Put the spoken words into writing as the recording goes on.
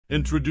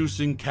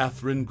Introducing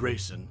Kathryn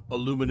Grayson, a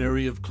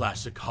luminary of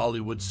classic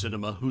Hollywood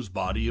cinema whose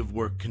body of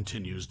work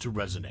continues to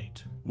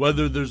resonate.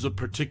 Whether there's a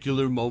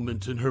particular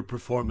moment in her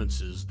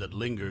performances that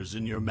lingers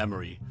in your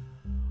memory,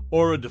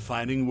 or a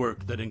defining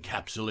work that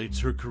encapsulates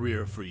her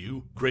career for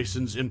you,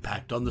 Grayson's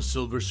impact on the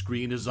silver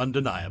screen is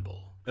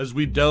undeniable. As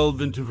we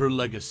delve into her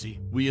legacy,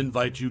 we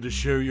invite you to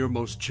share your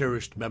most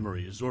cherished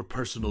memories or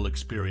personal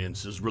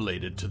experiences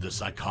related to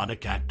this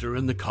iconic actor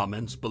in the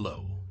comments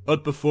below.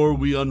 But before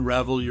we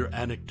unravel your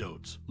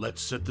anecdotes,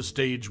 let's set the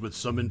stage with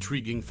some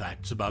intriguing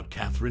facts about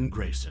Kathryn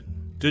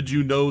Grayson. Did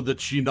you know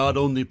that she not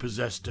only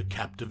possessed a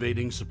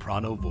captivating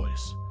soprano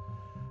voice,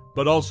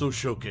 but also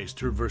showcased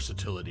her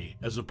versatility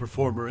as a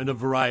performer in a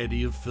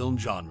variety of film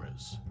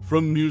genres?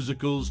 From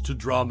musicals to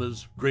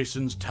dramas,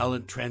 Grayson's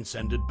talent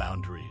transcended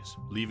boundaries,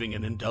 leaving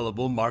an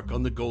indelible mark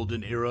on the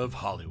golden era of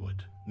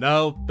Hollywood.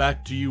 Now,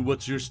 back to you.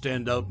 What's your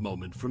standout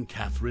moment from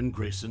Kathryn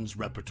Grayson's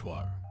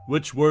repertoire?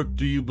 Which work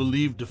do you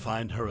believe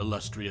defined her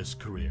illustrious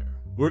career?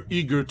 We're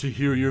eager to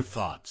hear your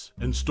thoughts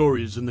and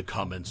stories in the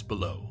comments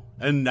below.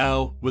 And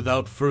now,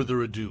 without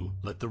further ado,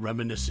 let the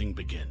reminiscing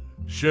begin.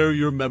 Share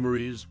your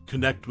memories,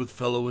 connect with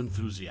fellow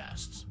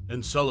enthusiasts,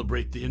 and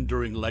celebrate the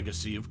enduring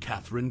legacy of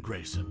Kathryn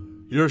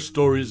Grayson. Your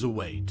stories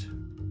await.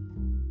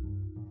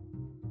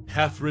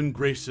 Kathryn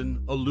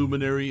Grayson, a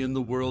luminary in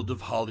the world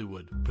of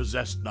Hollywood,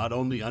 possessed not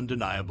only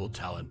undeniable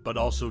talent but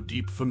also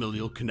deep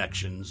familial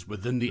connections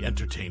within the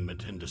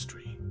entertainment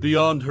industry.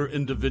 Beyond her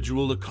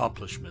individual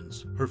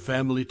accomplishments, her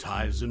family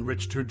ties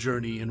enriched her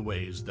journey in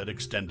ways that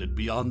extended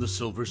beyond the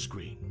silver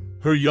screen.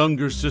 Her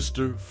younger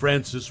sister,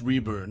 Frances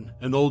Reburn,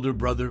 and older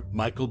brother,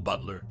 Michael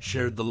Butler,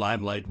 shared the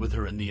limelight with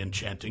her in the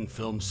enchanting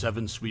film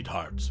Seven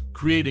Sweethearts,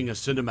 creating a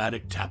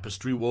cinematic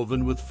tapestry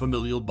woven with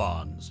familial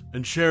bonds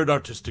and shared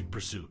artistic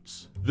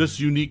pursuits. This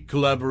unique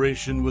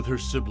collaboration with her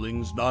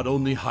siblings not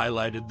only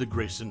highlighted the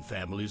Grayson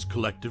family's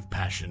collective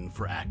passion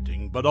for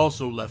acting, but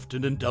also left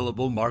an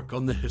indelible mark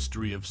on the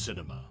history of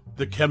cinema.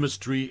 The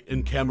chemistry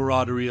and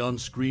camaraderie on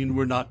screen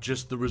were not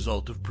just the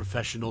result of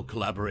professional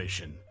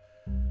collaboration,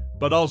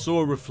 but also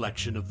a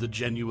reflection of the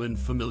genuine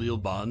familial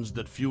bonds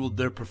that fueled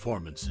their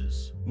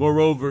performances.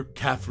 Moreover,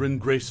 Kathryn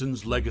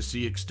Grayson's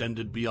legacy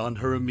extended beyond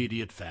her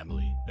immediate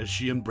family, as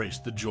she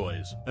embraced the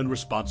joys and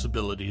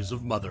responsibilities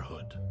of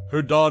motherhood.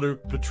 Her daughter,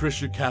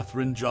 Patricia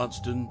Kathryn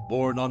Johnston,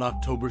 born on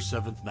October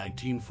 7,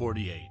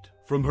 1948,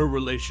 from her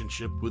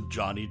relationship with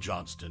Johnny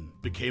Johnston,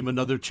 became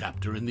another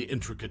chapter in the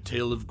intricate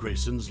tale of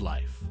Grayson's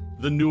life.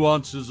 The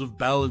nuances of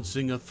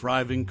balancing a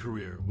thriving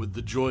career with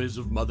the joys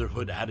of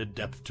motherhood added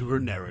depth to her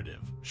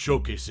narrative,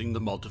 showcasing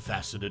the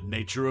multifaceted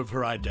nature of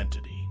her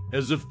identity.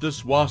 As if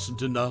this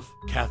wasn't enough,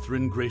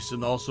 Kathryn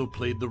Grayson also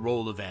played the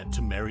role of aunt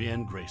to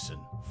Marianne Grayson,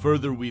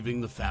 further weaving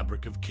the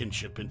fabric of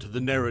kinship into the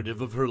narrative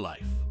of her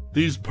life.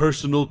 These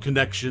personal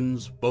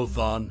connections, both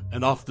on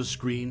and off the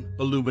screen,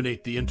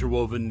 illuminate the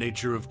interwoven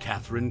nature of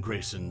Kathryn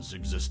Grayson's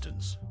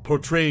existence,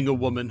 portraying a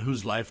woman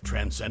whose life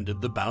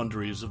transcended the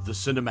boundaries of the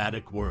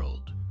cinematic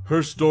world.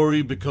 Her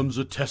story becomes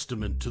a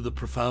testament to the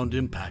profound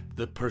impact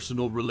that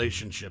personal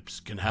relationships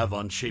can have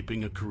on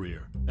shaping a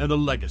career and a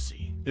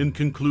legacy. In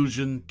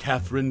conclusion,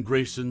 Kathryn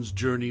Grayson's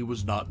journey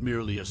was not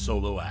merely a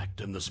solo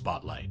act in the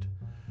spotlight,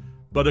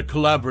 but a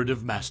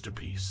collaborative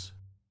masterpiece.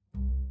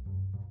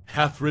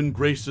 Kathryn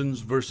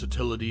Grayson's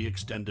versatility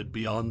extended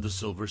beyond the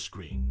silver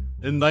screen.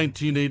 In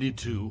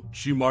 1982,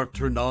 she marked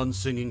her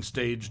non-singing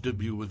stage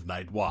debut with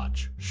Night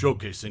Watch,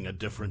 showcasing a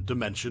different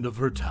dimension of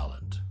her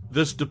talent.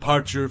 This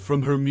departure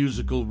from her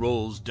musical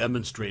roles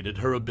demonstrated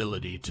her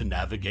ability to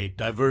navigate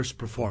diverse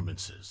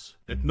performances.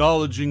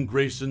 Acknowledging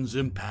Grayson's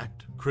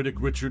impact, critic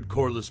Richard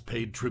Corliss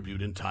paid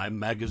tribute in Time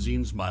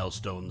magazine's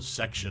Milestones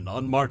section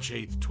on March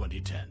 8,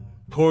 2010.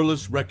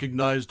 Corliss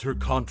recognized her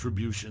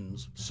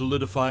contributions,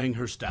 solidifying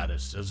her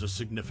status as a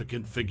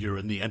significant figure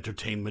in the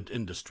entertainment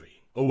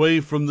industry. Away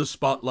from the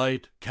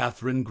spotlight,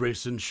 Kathryn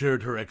Grayson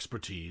shared her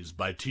expertise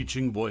by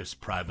teaching voice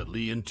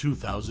privately in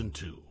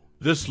 2002.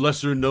 This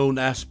lesser-known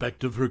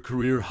aspect of her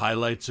career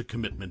highlights a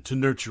commitment to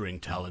nurturing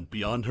talent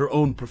beyond her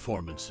own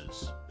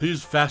performances.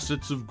 These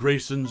facets of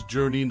Grayson's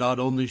journey not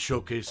only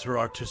showcase her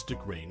artistic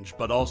range,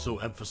 but also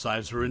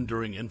emphasize her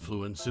enduring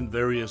influence in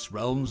various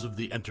realms of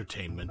the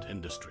entertainment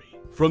industry.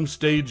 From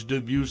stage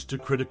debuts to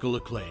critical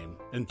acclaim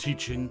and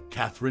teaching,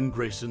 Kathryn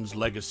Grayson's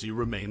legacy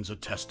remains a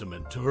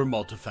testament to her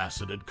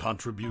multifaceted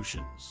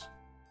contributions.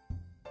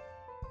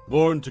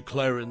 Born to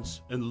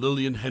Clarence and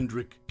Lillian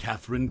Hendrick,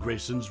 Kathryn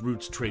Grayson's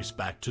roots trace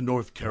back to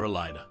North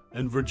Carolina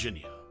and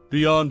Virginia.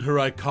 Beyond her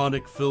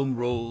iconic film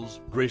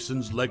roles,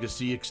 Grayson's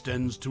legacy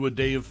extends to a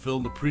day of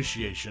film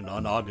appreciation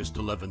on August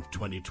 11,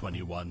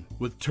 2021,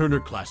 with Turner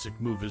Classic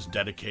Movies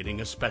dedicating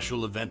a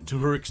special event to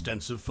her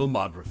extensive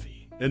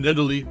filmography. In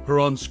Italy, her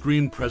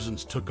on-screen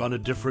presence took on a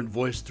different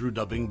voice through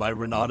dubbing by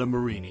Renata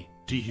Marini,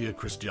 Tihia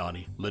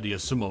Cristiani, Lydia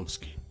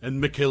Simonski, and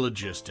Michela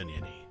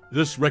Giustiniani.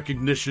 This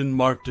recognition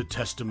marked a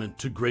testament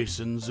to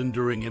Grayson's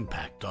enduring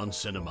impact on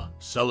cinema,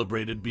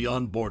 celebrated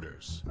beyond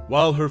borders.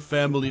 While her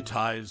family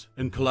ties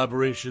and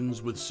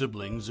collaborations with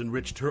siblings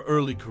enriched her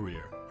early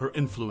career, her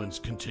influence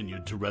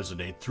continued to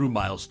resonate through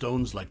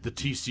milestones like the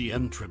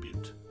TCM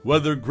tribute.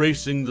 Whether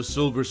gracing the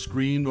silver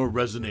screen or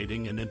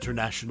resonating in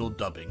international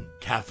dubbing,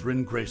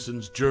 Kathryn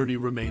Grayson's journey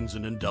remains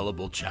an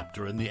indelible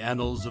chapter in the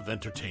annals of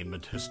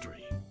entertainment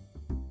history.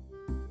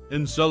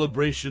 In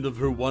celebration of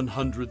her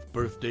 100th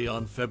birthday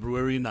on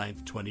February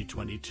 9,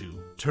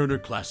 2022, Turner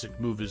Classic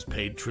Movies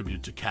paid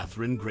tribute to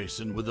Kathryn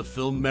Grayson with a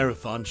film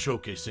marathon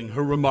showcasing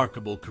her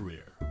remarkable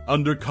career.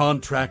 Under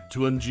contract to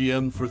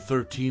MGM for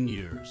 13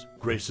 years,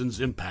 Grayson's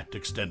impact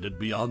extended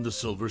beyond the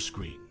silver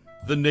screen.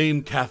 The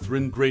name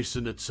Kathryn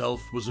Grayson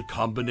itself was a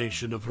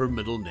combination of her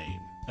middle name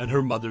and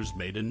her mother's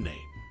maiden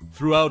name.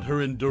 Throughout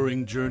her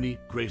enduring journey,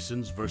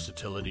 Grayson's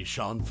versatility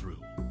shone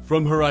through.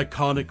 From her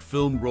iconic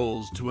film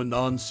roles to a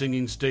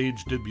non-singing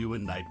stage debut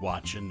in Night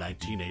Watch in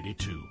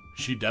 1982,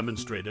 she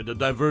demonstrated a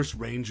diverse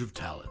range of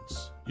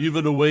talents.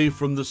 Even away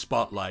from the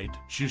spotlight,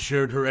 she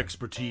shared her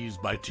expertise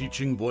by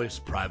teaching voice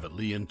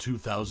privately in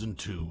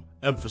 2002,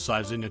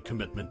 emphasizing a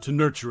commitment to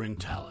nurturing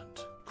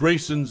talent.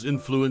 Grayson's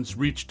influence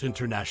reached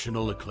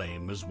international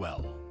acclaim as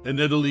well. In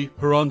Italy,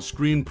 her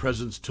on-screen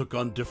presence took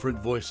on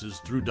different voices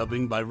through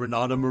dubbing by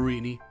Renata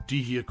Marini,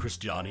 Dihia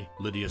Cristiani,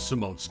 Lydia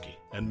Simonski,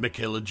 and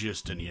Michela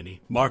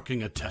Giustiniani,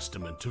 marking a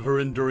testament to her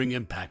enduring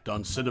impact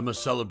on cinema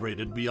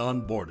celebrated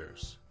beyond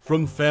borders.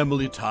 From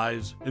family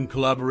ties and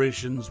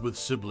collaborations with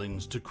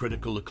siblings to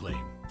critical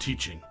acclaim,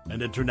 teaching,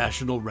 and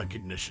international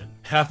recognition,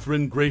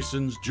 Kathryn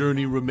Grayson's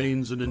journey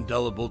remains an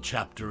indelible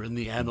chapter in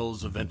the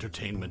annals of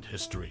entertainment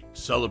history,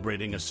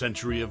 celebrating a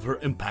century of her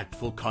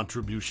impactful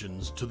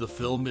contributions to the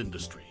film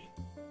industry.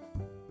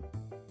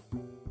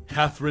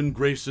 Kathryn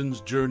Grayson's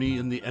journey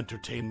in the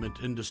entertainment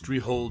industry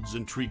holds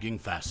intriguing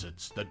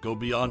facets that go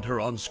beyond her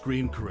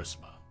on-screen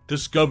charisma.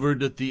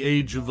 Discovered at the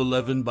age of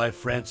 11 by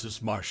Frances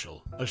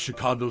Marshall, a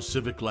Chicago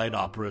Civic Light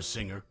Opera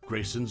singer,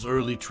 Grayson's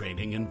early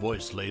training in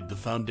voice laid the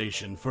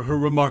foundation for her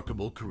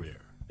remarkable career.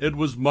 It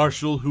was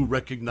Marshall who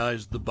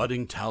recognized the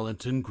budding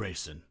talent in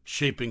Grayson,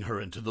 shaping her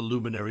into the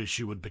luminary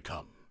she would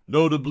become.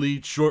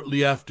 Notably,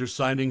 shortly after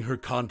signing her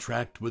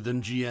contract with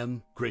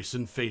MGM,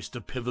 Grayson faced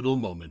a pivotal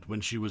moment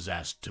when she was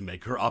asked to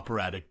make her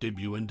operatic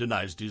debut in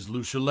Dynasties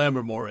Lucia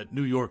Lammermoor at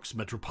New York's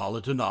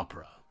Metropolitan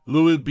Opera.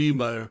 Louis B.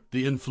 Mayer,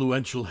 the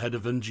influential head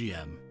of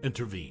MGM,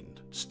 intervened,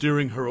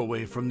 steering her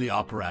away from the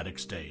operatic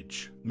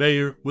stage.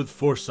 Mayer, with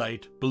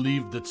foresight,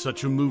 believed that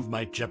such a move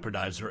might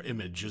jeopardize her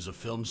image as a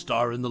film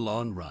star in the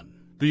long run.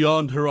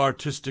 Beyond her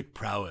artistic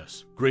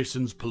prowess,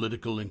 Grayson's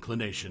political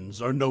inclinations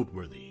are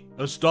noteworthy.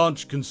 A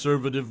staunch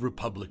conservative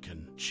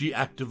Republican, she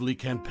actively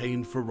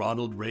campaigned for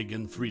Ronald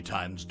Reagan 3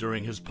 times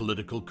during his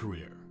political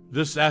career.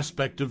 This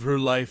aspect of her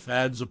life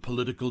adds a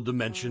political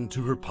dimension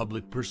to her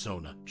public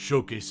persona,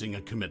 showcasing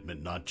a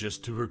commitment not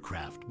just to her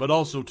craft, but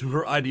also to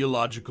her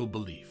ideological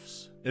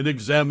beliefs. In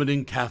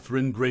examining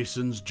Kathryn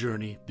Grayson's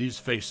journey, these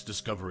face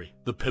discovery,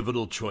 the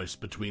pivotal choice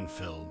between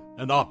film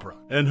and opera,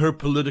 and her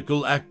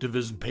political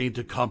activism paint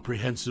a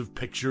comprehensive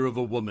picture of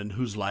a woman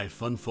whose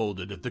life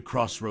unfolded at the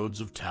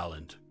crossroads of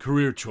talent,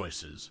 career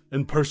choices,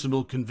 and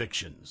personal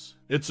convictions.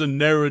 It's a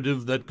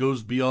narrative that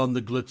goes beyond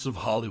the glitz of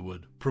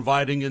Hollywood,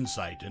 providing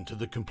insight into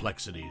the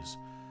complexities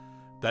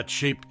that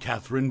shaped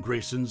Kathryn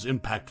Grayson's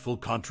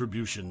impactful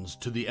contributions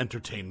to the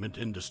entertainment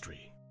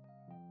industry.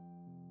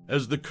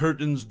 As the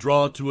curtains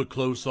draw to a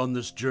close on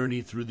this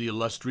journey through the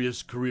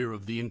illustrious career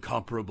of the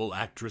incomparable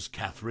actress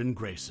Kathryn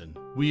Grayson,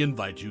 we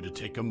invite you to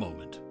take a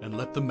moment and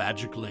let the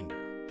magic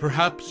linger.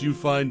 Perhaps you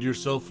find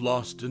yourself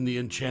lost in the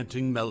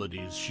enchanting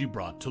melodies she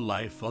brought to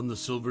life on the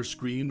silver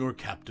screen, or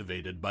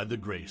captivated by the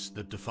grace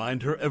that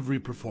defined her every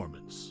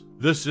performance.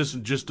 This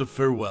isn't just a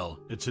farewell,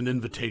 it's an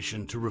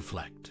invitation to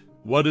reflect.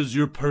 What is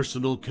your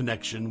personal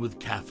connection with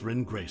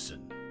Kathryn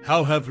Grayson?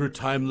 How have her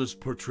timeless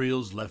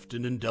portrayals left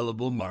an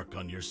indelible mark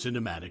on your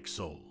cinematic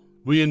soul?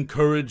 We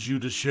encourage you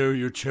to share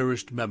your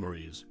cherished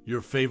memories,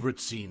 your favorite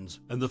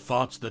scenes, and the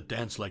thoughts that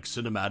dance like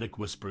cinematic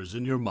whispers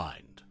in your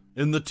mind.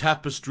 In the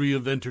tapestry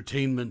of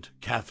entertainment,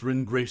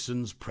 Kathryn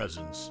Grayson's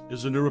presence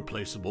is an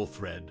irreplaceable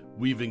thread,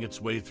 weaving its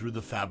way through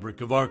the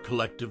fabric of our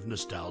collective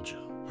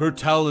nostalgia. Her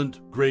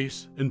talent,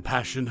 grace, and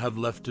passion have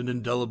left an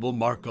indelible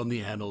mark on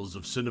the annals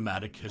of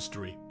cinematic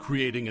history,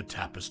 creating a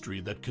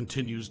tapestry that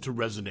continues to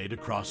resonate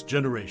across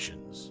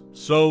generations.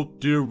 So,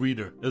 dear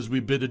reader, as we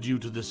bid adieu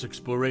to this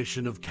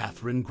exploration of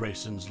Kathryn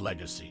Grayson's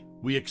legacy,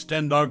 we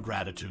extend our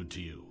gratitude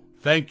to you.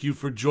 Thank you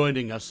for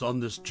joining us on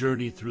this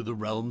journey through the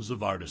realms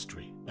of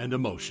artistry and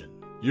emotion.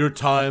 Your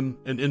time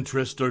and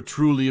interest are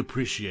truly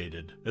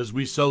appreciated as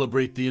we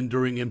celebrate the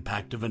enduring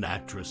impact of an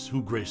actress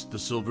who graced the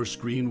silver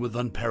screen with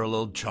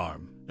unparalleled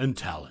charm and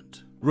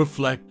talent.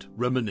 Reflect,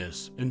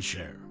 reminisce, and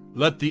share.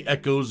 Let the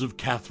echoes of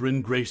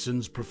Kathryn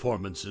Grayson's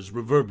performances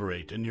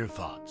reverberate in your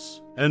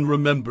thoughts. And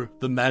remember,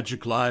 the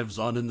magic lives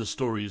on in the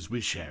stories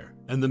we share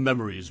and the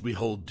memories we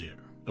hold dear.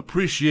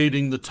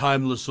 Appreciating the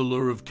timeless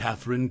allure of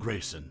Kathryn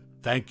Grayson,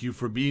 thank you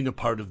for being a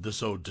part of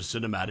this ode to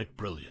cinematic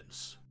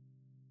brilliance.